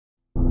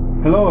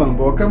Hello and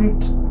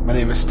welcome. My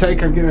name is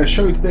Teck. I'm going to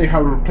show you today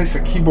how to replace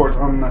a keyboard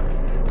on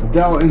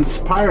Dell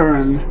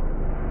Inspiron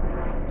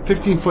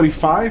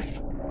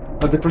 1545.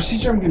 But the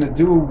procedure I'm going to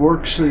do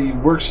works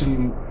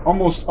in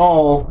almost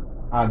all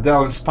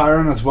Dell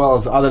Inspiron as well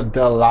as other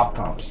Dell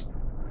laptops.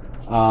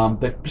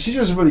 The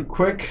procedure is really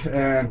quick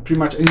and pretty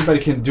much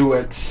anybody can do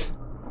it.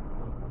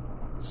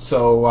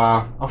 So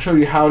I'll show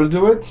you how to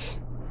do it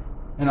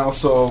and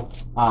also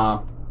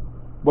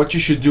what you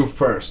should do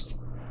first.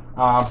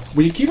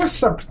 When your keyboard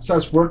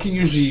starts working,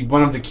 usually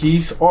one of the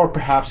keys, or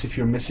perhaps if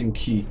you're missing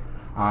key,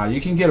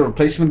 you can get a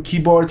replacement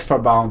keyboard for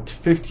about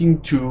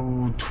 $15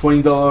 to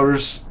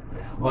 $20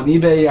 on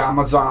eBay,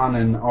 Amazon,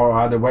 and or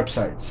other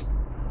websites.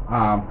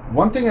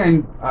 One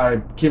thing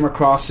I came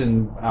across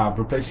in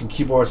replacing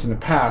keyboards in the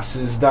past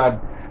is that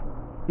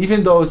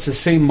even though it's the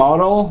same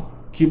model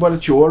keyboard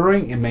that you're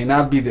ordering, it may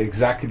not be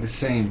exactly the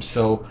same.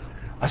 So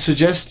I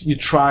suggest you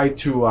try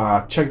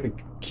to check the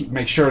key,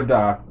 make sure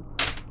the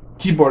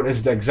keyboard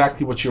is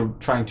exactly what you're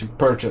trying to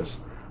purchase.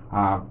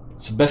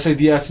 So best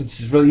idea, since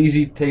it's really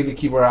easy, take the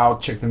keyboard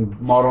out, check the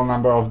model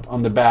number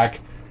on the back,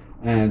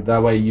 and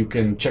that way you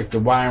can check the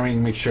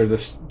wiring, make sure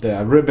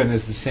the ribbon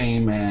is the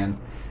same, and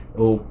it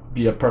will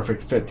be a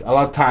perfect fit. A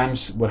lot of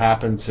times what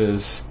happens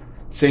is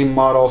same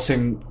model,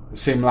 same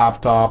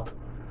laptop,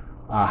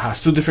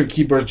 has two different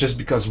keyboards just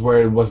because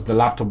where the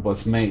laptop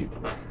was made.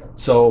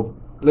 So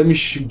let me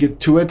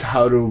get to it,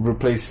 how to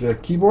replace the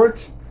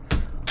keyboard.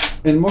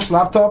 In most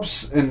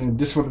laptops, and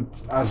this one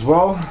as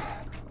well,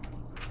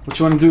 what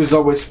you want to do is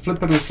always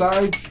flip it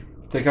aside,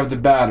 take out the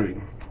battery.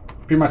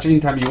 Pretty much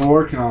anytime you're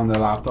working on the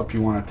laptop,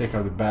 you want to take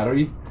out the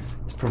battery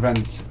to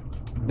prevent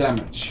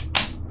damage.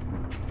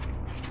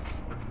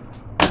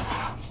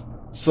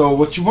 So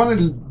what you want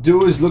to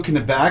do is look in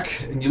the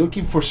back, and you're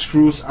looking for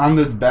screws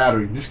under the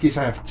battery. In this case,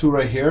 I have two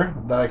right here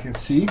that I can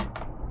see.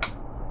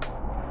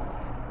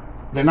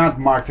 They're not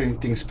marked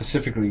anything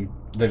specifically,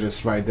 they're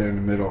just right there in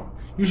the middle.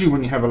 Usually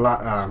when you have a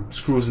lot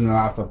screws in the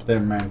laptop, they're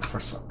meant for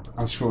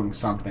unscrewing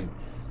something.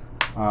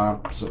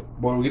 So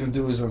what we're going to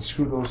do is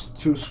unscrew those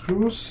two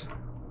screws.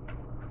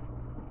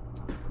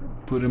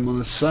 Put them on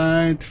the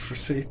side for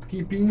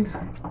safekeeping.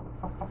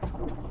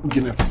 I'm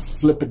going to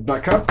flip it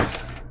back up.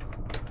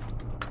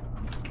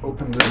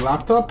 Open the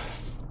laptop.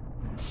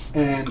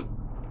 And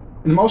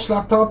in most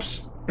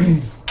laptops,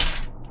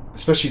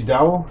 especially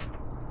Dell,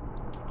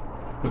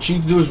 what you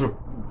need to do is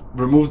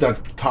remove that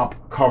top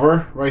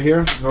cover right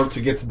here in order to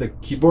get to the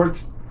keyboard.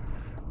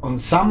 On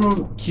some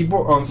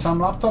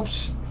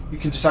laptops, you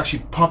can just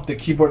actually pop the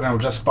keyboard and it will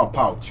just pop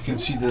out. You can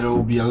see that it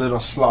will be a little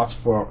slot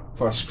for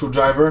a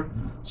screwdriver,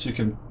 so you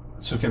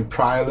can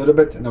pry a little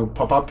bit and it will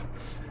pop up.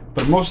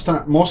 But most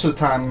of the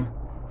time,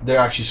 they're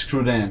actually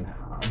screwed in.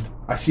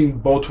 I've seen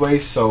both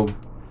ways. So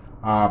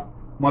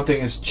one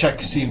thing is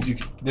check, see if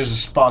there's a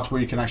spot where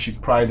you can actually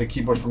pry the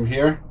keyboard from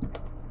here.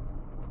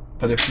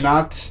 But if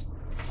not,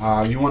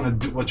 what you want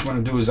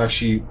to do is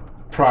actually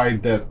pry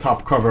the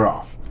top cover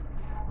off.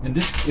 In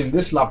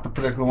this laptop,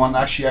 particular one,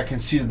 actually I can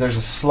see that there's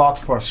a slot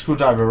for a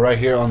screwdriver right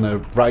here on the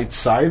right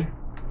side.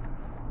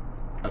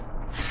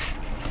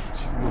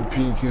 So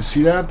you can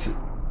see that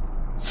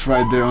it's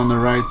right there on the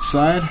right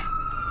side.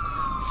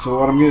 So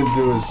what I'm going to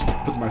do is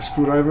put my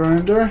screwdriver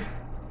in there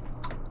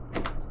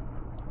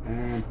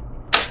and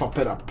pop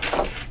it up.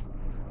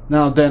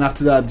 Now then,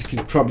 after that, you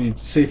can probably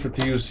safer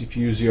to use if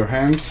you use your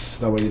hands.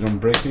 That way you don't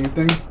break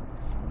anything.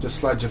 Just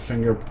slide your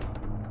finger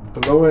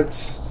below it,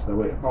 so that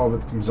way all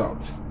of it comes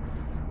out.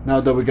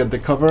 Now that we got the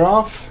cover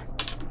off,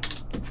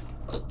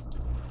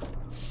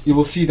 you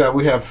will see that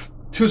we have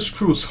two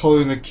screws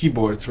holding the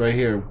keyboard right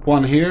here.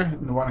 One here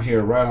and one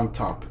here, right on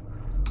top.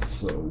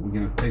 So we're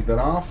going to take that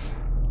off.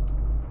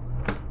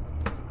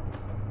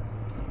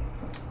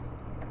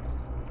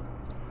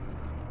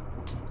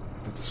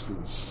 Put the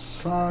screw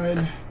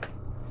aside.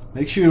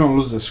 Make sure you don't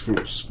lose the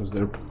screws, because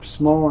they're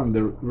small and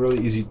they're really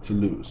easy to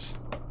lose.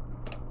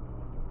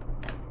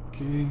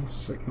 Okay,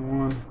 second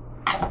one.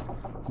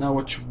 Now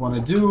what you want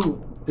to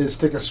do is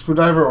take a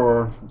screwdriver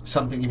or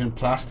something, even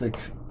plastic,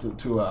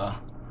 to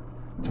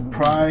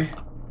pry.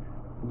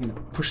 We're going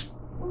to push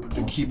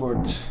the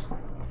keyboard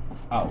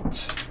out.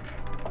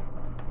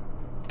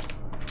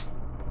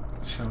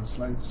 So it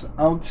slides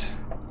out.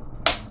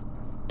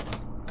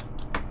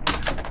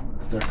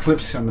 There are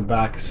clips on the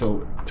back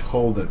so to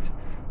hold it.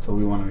 So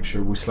we want to make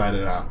sure we slide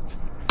it out.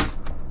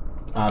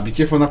 Be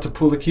careful not to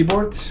pull the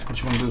keyboard. What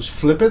you want to do is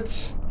flip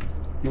it.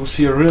 You'll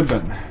see a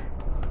ribbon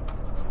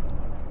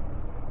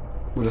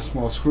with a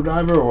small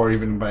screwdriver or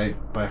even by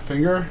a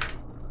finger.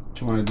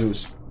 What you want to do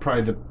is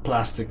pry the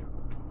plastic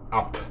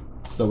up,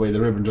 so that way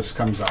the ribbon just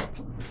comes out.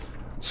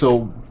 So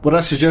what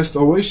I suggest,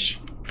 always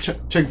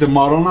check the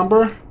model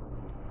number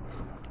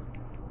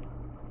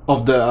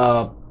of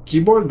the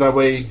keyboard. That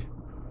way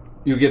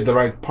you get the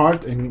right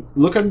part, and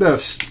look at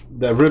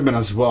the ribbon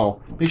as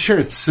well. Make sure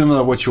it's similar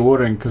to what you're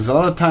ordering, because a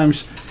lot of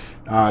times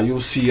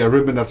you'll see a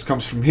ribbon that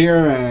comes from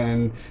here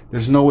and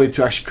there's no way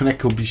to actually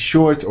connect. It'll be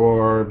short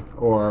or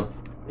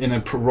in a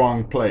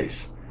wrong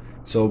place.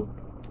 So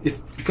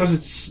because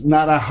it's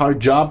not a hard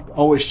job,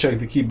 always check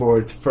the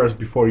keyboard first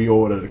before you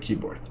order the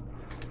keyboard.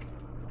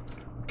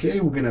 Okay,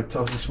 we're gonna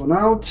toss this one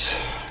out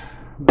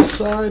on the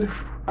side.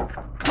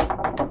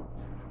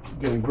 I'm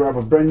gonna grab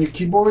a brand new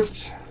keyboard.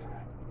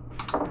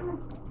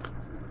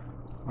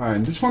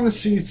 Alright, this one, it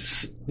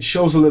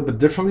shows a little bit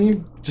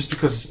differently just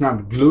because it's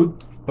not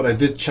glued, but I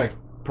did check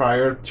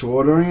prior to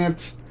ordering it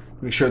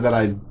to make sure that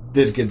I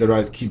did get the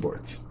right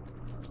keyboard.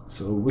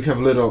 So we have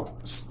a little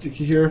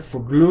sticky here for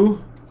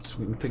glue, so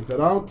we're gonna take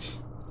that out.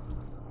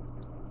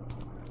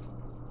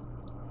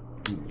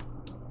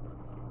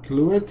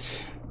 Glue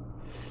it.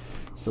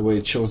 It's the way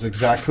it shows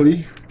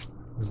exactly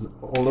as the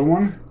older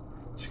one,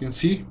 as you can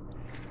see.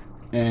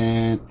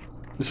 And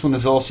this one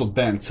is also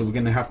bent, so we're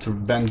gonna have to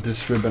bend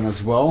this ribbon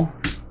as well.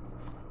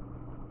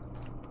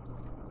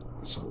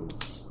 So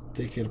let's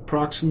take it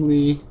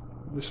approximately.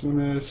 This one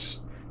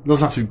is, it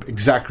doesn't have to be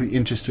exactly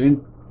inches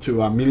to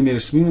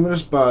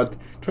millimeters, but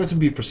try to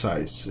be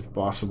precise if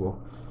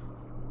possible.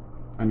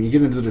 I mean,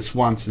 you're gonna do this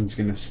once and it's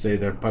gonna stay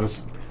there, but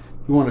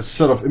you want to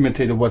sort of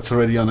imitate what's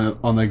already on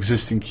an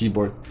existing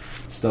keyboard,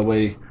 so that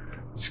way,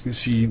 as you can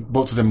see,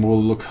 both of them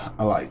will look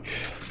alike.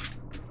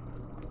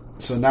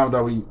 So now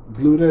that we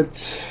glued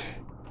it,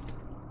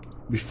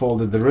 we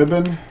folded the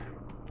ribbon.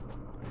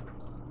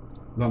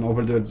 Don't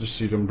overdo it just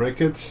so you don't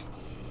break it.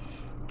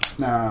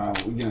 Now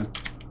we're gonna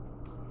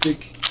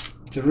take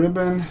the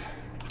ribbon,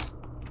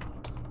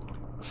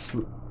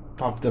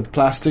 pop the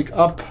plastic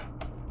up.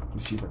 Let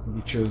me see if I can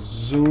get you a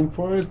zoom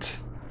for it.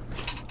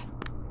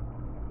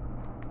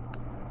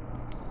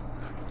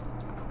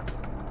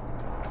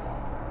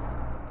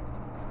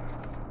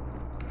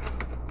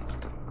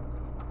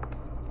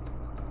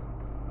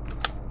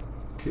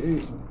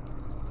 Okay,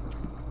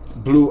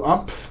 blue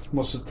up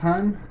most of the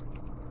time.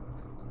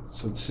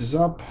 So this is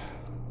up.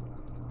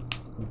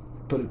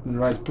 Put it in the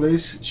right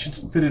place. It should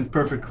fit in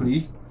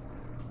perfectly.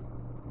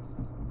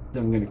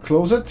 Then we're going to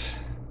close it.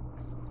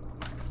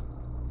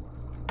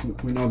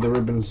 We know the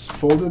ribbon's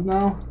folded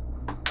now.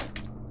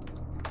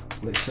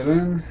 Place it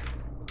in.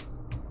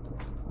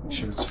 Make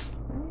sure it's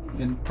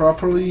in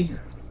properly.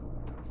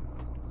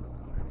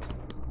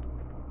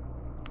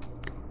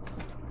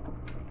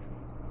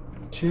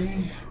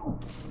 Okay.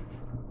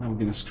 Now we're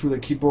going to screw the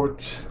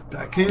keyboard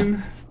back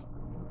in.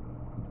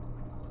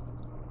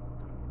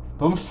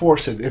 Don't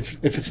force it.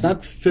 If it's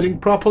not fitting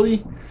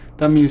properly,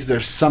 that means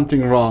there's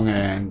something wrong,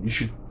 and you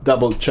should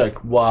double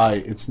check why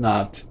it's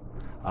not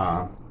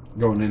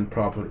going in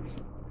properly.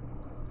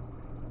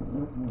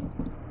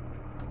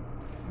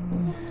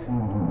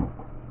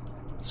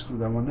 Screw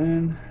that one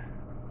in.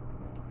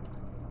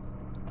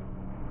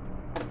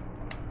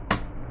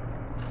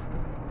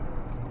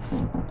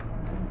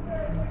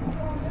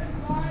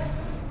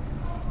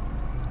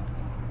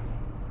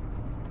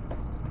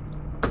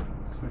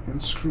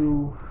 Second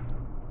screw.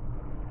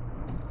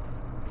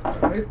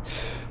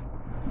 Alright.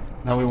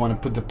 Now we want to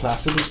put the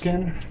plastic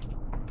in.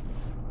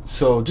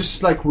 So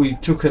just like we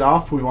took it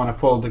off, we want to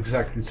follow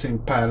exactly the same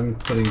pattern,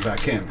 putting it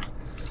back in.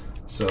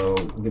 So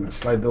we're going to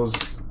slide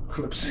those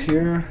clips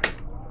here.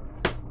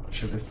 Make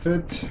sure they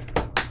fit.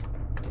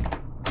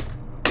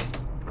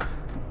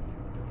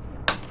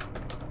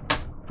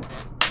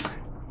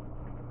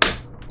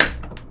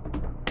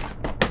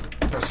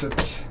 Press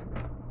it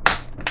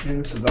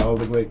in so that all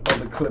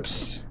the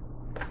clips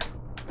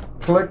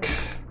click.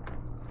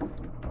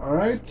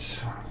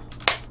 Alright,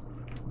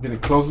 I'm going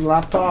to close the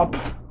laptop,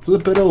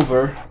 flip it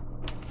over,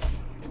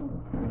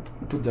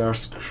 put our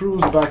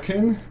screws back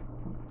in.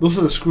 Those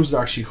are the screws that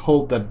actually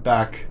hold that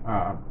back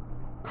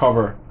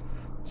cover,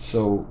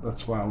 so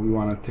that's why we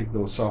want to take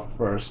those off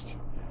first.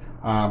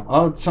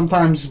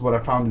 Sometimes what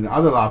I found in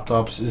other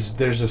laptops is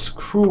there's a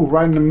screw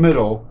right in the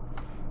middle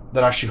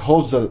that actually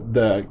holds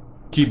the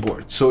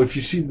keyboard. So if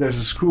you see there's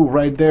a screw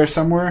right there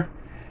somewhere,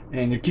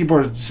 and your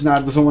keyboard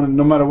doesn't want to,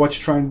 no matter what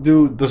you're trying to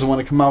do, doesn't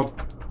want to come out,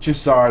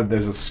 chances are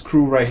there's a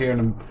screw right here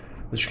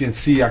that you can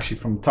see actually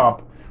from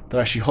top that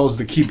actually holds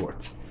the keyboard.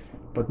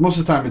 But most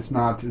of the time it's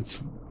not.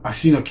 I've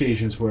seen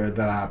occasions where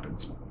that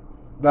happens.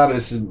 That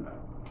is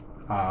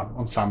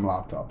on some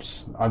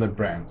laptops, other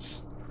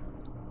brands.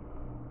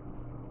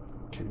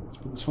 Okay, let's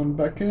put this one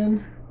back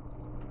in.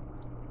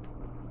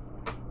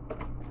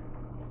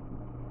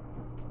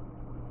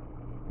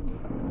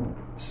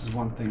 This is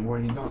one thing where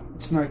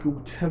it's not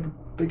good to have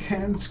big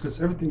hands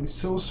because everything is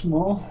so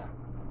small.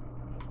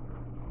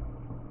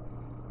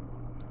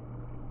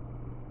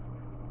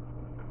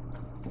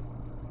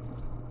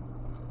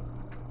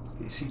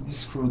 You see, this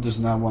screw does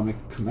not want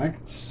to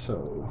connect,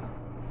 so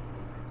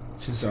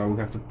since we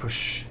have to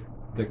push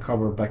the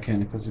cover back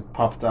in because it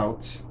popped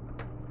out.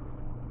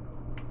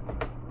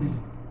 Okay,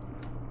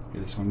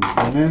 this one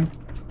goes in.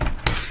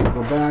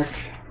 Go back,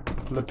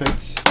 flip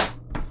it.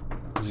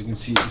 As you can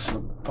see, this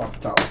one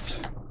popped out.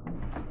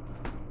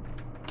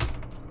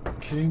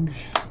 Okay,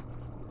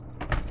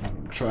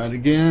 try it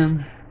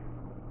again.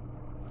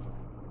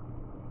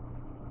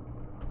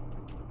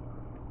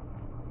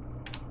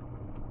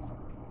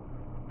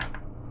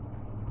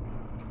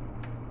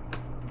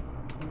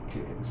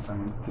 Okay, this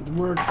time it did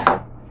work.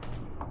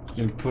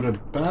 You can put a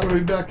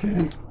battery back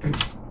in.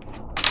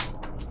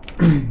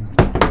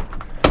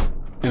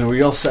 And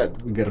we're all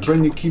set. We got a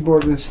brand new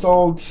keyboard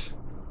installed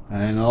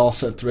and all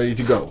set, ready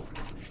to go.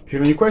 If you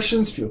have any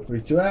questions, feel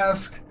free to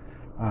ask.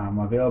 I'm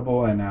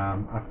available, and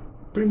I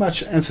pretty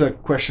much answer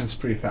questions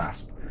pretty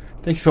fast.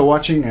 Thank you for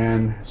watching,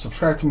 and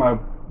subscribe to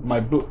my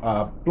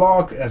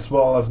blog as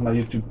well as my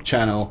YouTube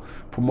channel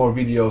for more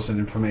videos and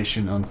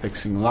information on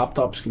fixing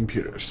laptops,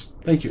 computers.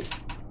 Thank you.